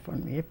too tough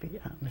on me, to be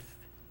honest.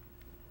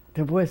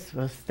 The worst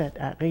was that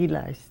I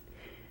realized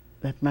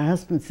that my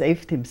husband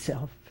saved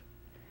himself.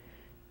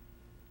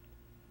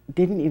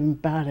 Didn't even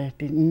bother,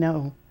 didn't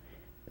know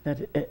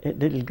that a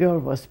little girl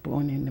was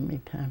born in the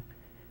meantime.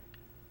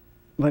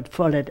 What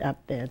followed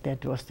up there,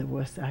 that was the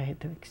worst I had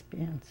to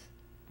experience.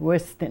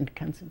 Worse than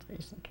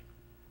concentration camp.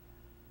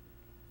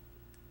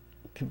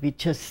 To be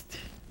just,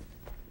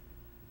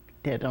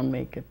 they don't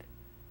make it.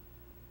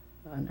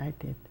 And I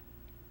did.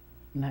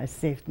 And I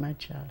saved my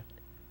child.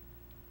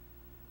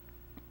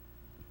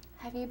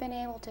 Have you been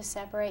able to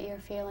separate your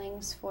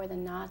feelings for the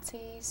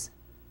Nazis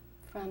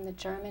from the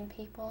German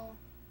people?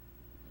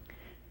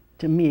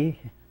 To me,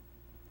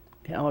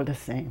 they're all the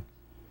same.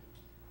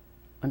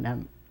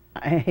 And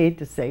I hate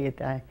to say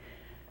it, I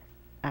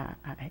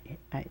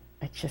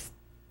just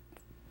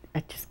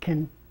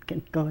can't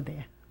go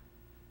there.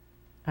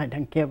 I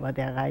don't care what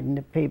they write in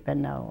the paper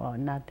now or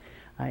not.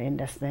 I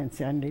understand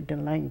certainly the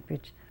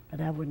language,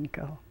 but I wouldn't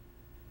go.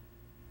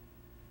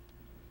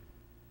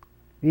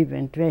 We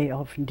went very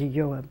often to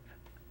Europe,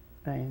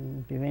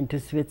 and we went to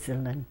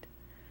Switzerland.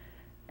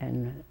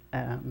 And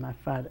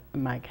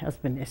my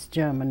husband is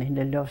German, and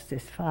he lost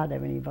his father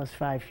when he was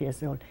 5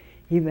 years old.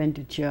 He went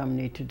to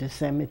Germany to the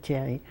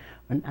cemetery,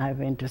 and I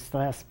went to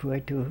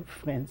Strasbourg to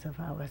friends of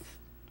ours.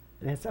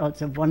 There's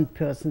also one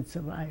person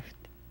survived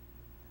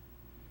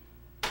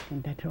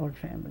in that whole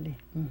family.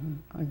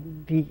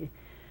 And we,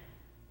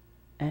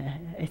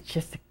 it's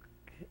just,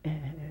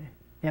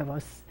 there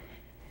was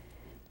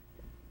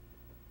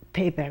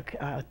paper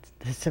out,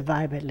 the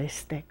survivor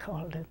list they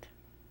called it.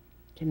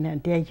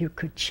 And there you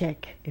could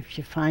check if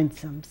you find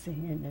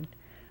something in it.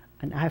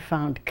 And I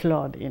found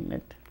Claude in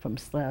it from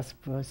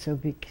Strasbourg. So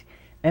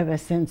ever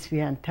since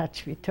we are in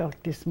touch, we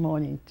talked this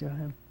morning to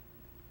him.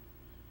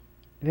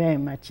 Very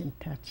much in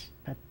touch,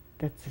 but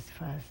that's as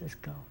far as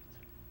it goes.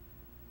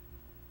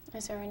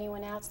 Is there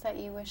anyone else that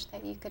you wish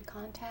that you could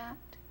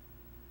contact?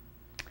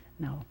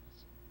 No.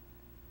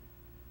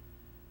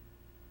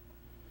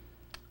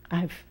 I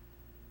have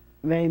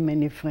very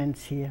many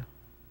friends here.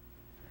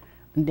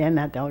 And they're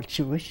not all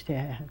Jewish.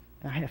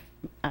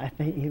 I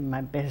think even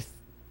my best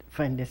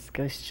friend is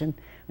Christian,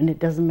 and it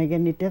doesn't make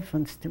any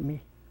difference to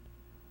me.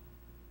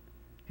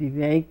 We're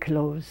very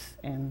close,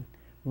 and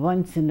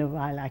once in a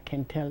while I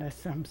can tell her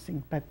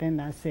something, but then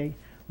I say,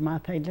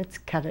 Martha, let's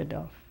cut it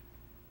off.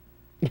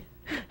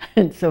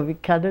 And so we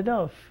cut it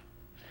off.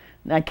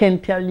 And I can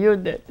tell you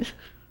that.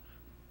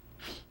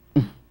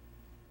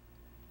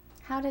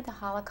 How did the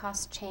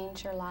Holocaust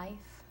change your life?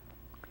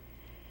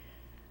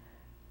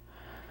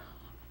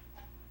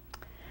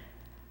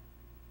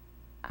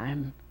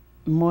 I'm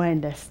more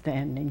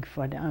understanding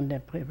for the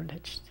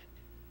underprivileged.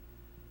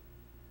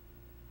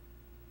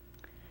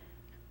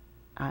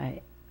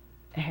 I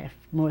have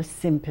more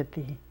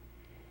sympathy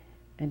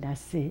when I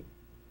see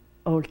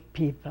old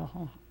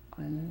people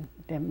and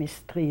they're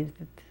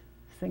mistreated,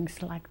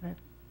 things like that.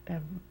 They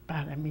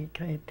bother me a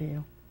great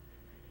deal.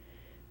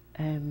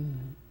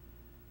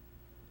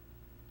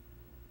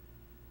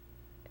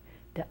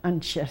 The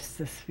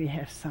injustice we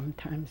have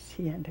sometimes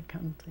here in the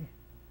country.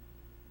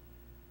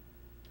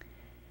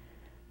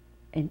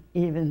 And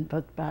even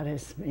what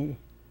bothers me,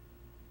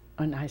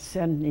 and I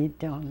certainly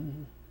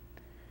don't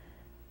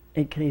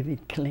agree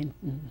with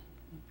Clinton,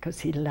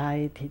 because he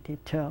lied, he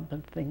did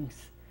terrible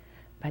things.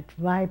 But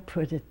why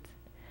put it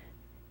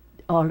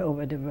all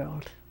over the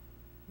world?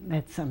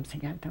 That's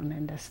something I don't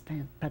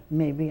understand. But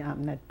maybe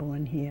I'm not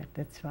born here,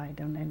 that's why I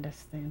don't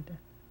understand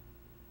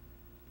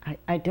it.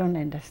 I don't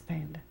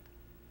understand it.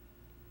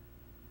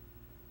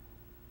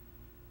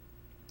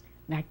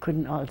 And I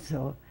couldn't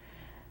also,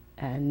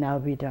 now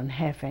we don't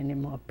have any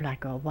more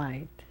black or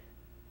white.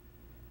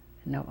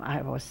 No,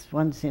 I was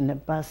once in a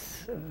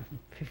bus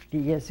 50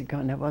 years ago,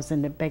 and I was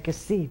in the back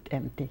seat,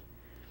 empty.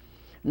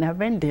 And I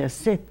went there,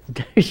 sit.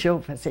 The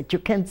chauffeur said, you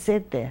can't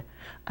sit there.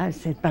 I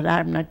said, but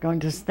I'm not going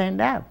to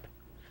stand up.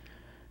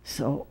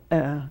 So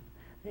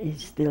he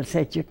still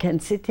said, you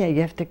can't sit here,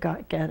 you have to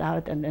get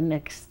out on the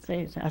next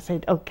station. I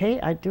said, okay,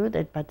 I do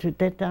that, but to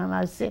that time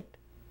I sit.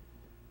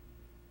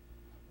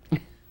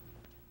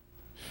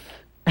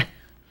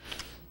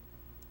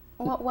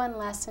 What one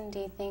lesson do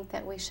you think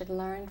that we should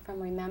learn from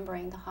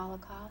remembering the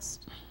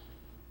Holocaust?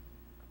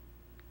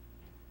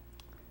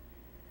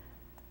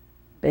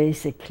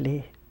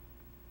 Basically,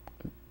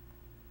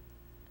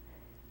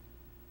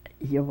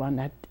 you were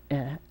not,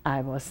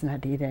 I was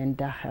not either in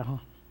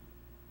Dachau,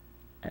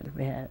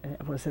 where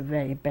it was a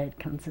very bad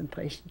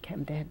concentration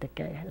camp. They had the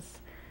gas.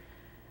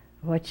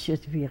 What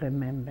should we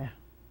remember?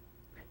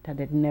 That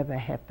it never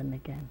happened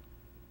again.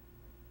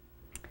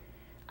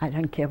 I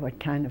don't care what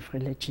kind of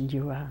religion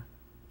you are.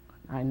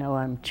 I know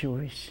I'm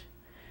Jewish,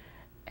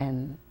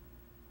 and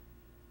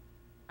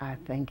I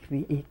think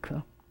we're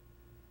equal.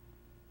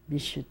 We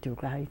should do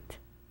right.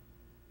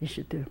 We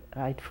should do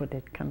right for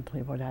that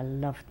country, what I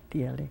love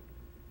dearly.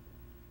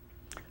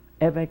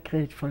 Ever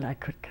grateful I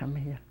could come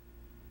here.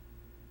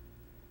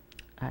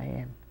 I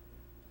am.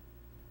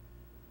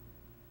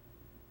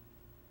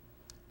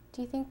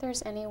 Do you think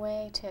there's any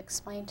way to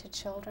explain to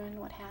children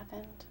what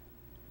happened?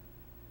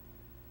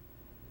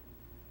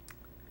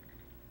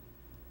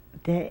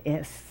 There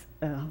is,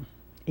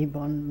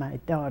 Yvonne, my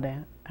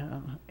daughter,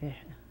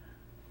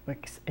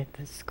 works at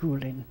the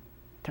school in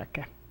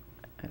Tucker.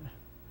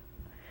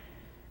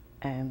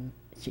 And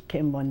she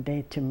came one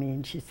day to me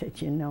and she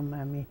said, you know,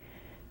 Mommy,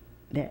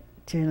 they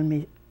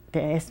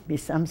asked me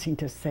something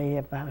to say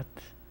about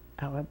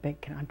our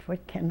background.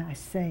 What can I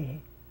say?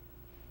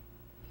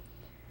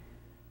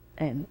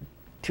 And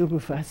two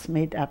of us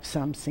made up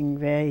something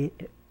very,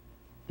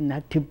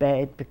 not too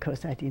bad,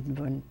 because I didn't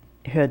want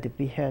her to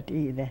be hurt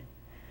either.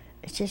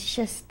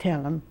 Just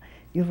tell them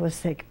you were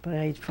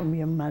separated from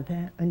your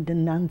mother, and the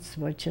nuns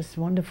were just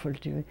wonderful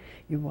to you.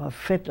 You were a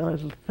fat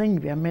little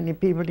thing where many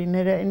people didn't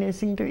have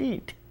anything to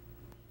eat.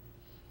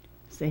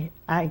 See,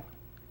 I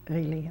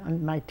really,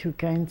 and my two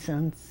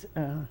grandsons,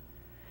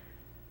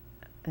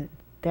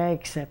 they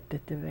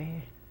accepted the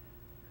way.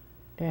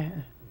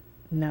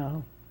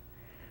 No.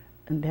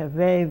 And they're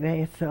very,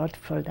 very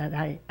thoughtful that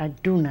I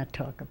do not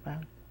talk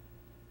about.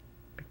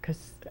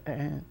 Because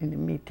in the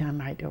meantime,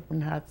 I had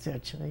open heart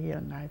surgery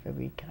and I have a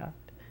weak heart.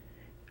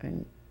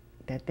 And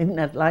they did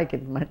not like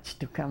it much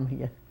to come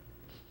here.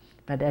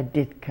 But I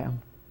did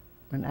come,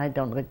 and I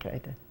don't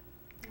regret it.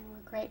 And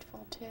we're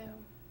grateful too.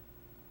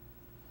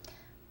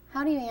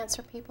 How do you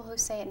answer people who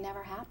say it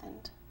never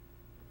happened?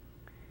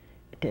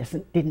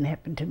 It didn't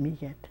happen to me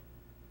yet.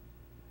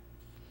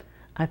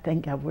 I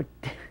think I would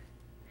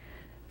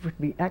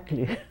be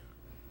ugly.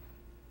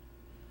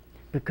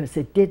 Because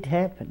it did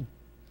happen.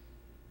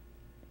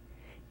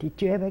 Did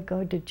you ever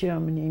go to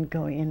Germany and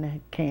go in a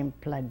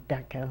camp like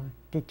Dachau?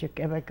 Did you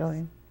ever go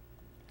in?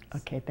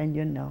 Okay, then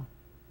you know.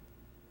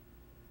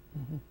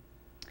 Mm-hmm.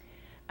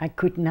 I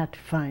could not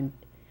find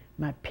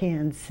my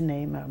parents'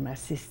 name or my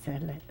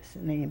sister's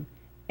name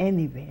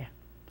anywhere.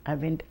 I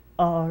went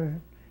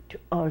to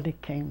all the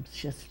camps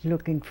just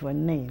looking for a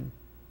name.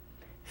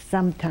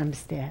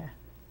 sometimes they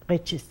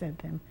registered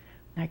them.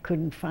 I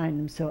couldn't find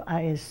them, so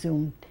I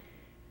assumed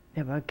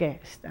they were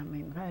guests. I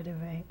mean, right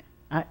away.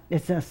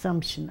 It's an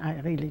assumption, I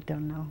really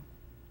don't know.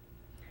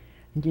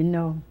 And you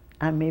know,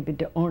 I may be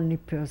the only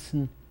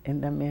person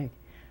in America.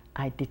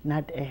 I did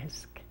not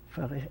ask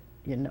for it.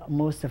 You know,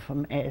 most of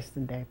them asked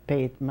and they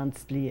paid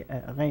monthly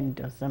rent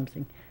or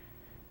something.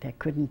 They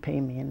couldn't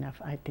pay me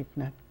enough. I did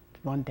not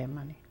want their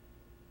money.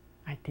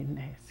 I didn't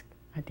ask.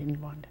 I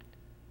didn't want it.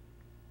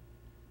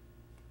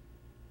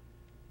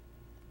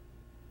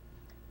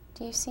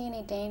 Do you see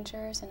any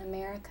dangers in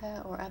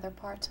America or other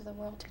parts of the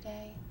world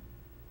today?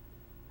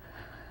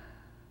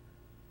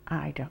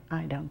 I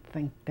don't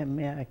think the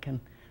American,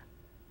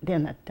 they're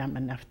not dumb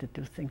enough to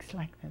do things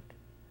like that.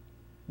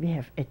 We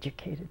have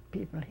educated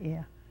people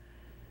here.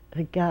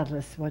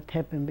 Regardless what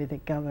happened with the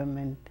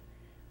government,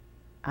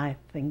 I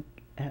think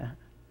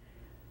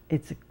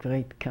it's a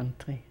great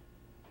country.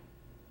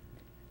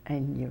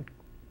 And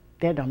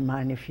they don't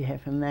mind if you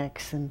have an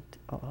accent,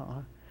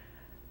 or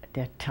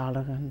they're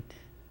tolerant.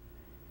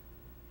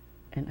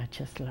 And I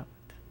just love it.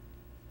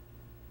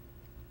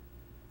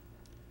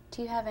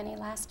 Do you have any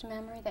last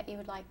memory that you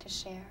would like to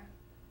share?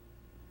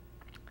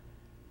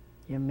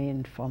 You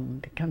mean from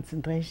the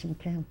concentration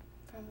camp?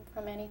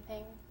 From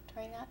anything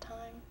during that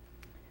time?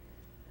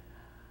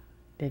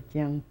 That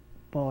young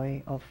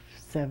boy of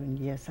 7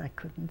 years I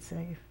couldn't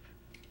save.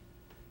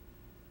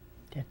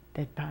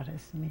 That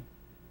bothers me.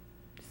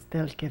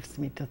 Still gives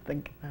me to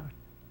think about.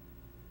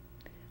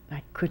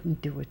 I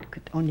couldn't do it,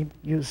 could only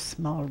use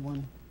small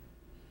one.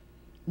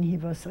 And he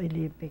was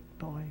really a big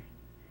boy.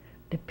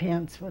 The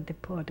parents were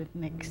deported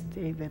next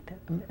day with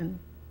him,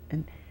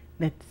 and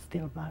that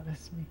still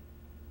bothers me.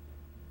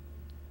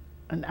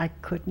 And I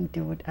couldn't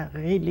do it, I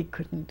really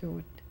couldn't do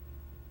it.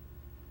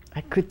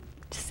 I could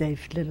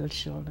save little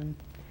children,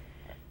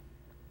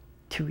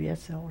 2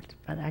 years old,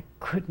 but I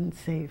couldn't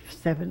save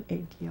 7,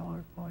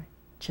 8-year-old boy.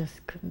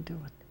 Just couldn't do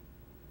it.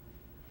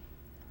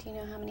 Do you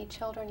know how many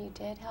children you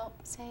did help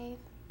save?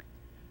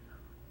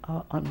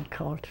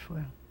 Uncalled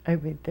for.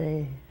 Every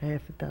day,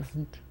 half a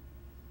dozen.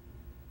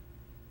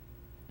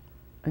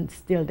 And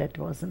still that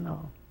wasn't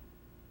all.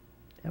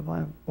 There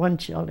was one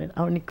child that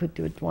only could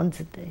do it once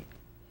a day.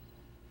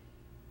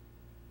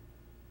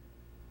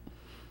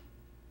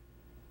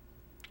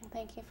 Well,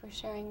 thank you for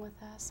sharing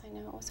with us. I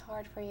know it was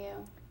hard for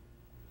you.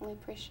 We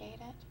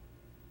appreciate it.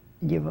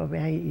 You were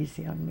very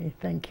easy on me.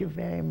 Thank you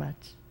very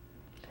much.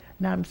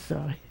 And I'm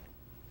sorry.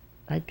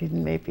 I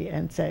didn't maybe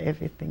answer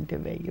everything the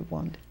way you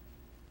wanted.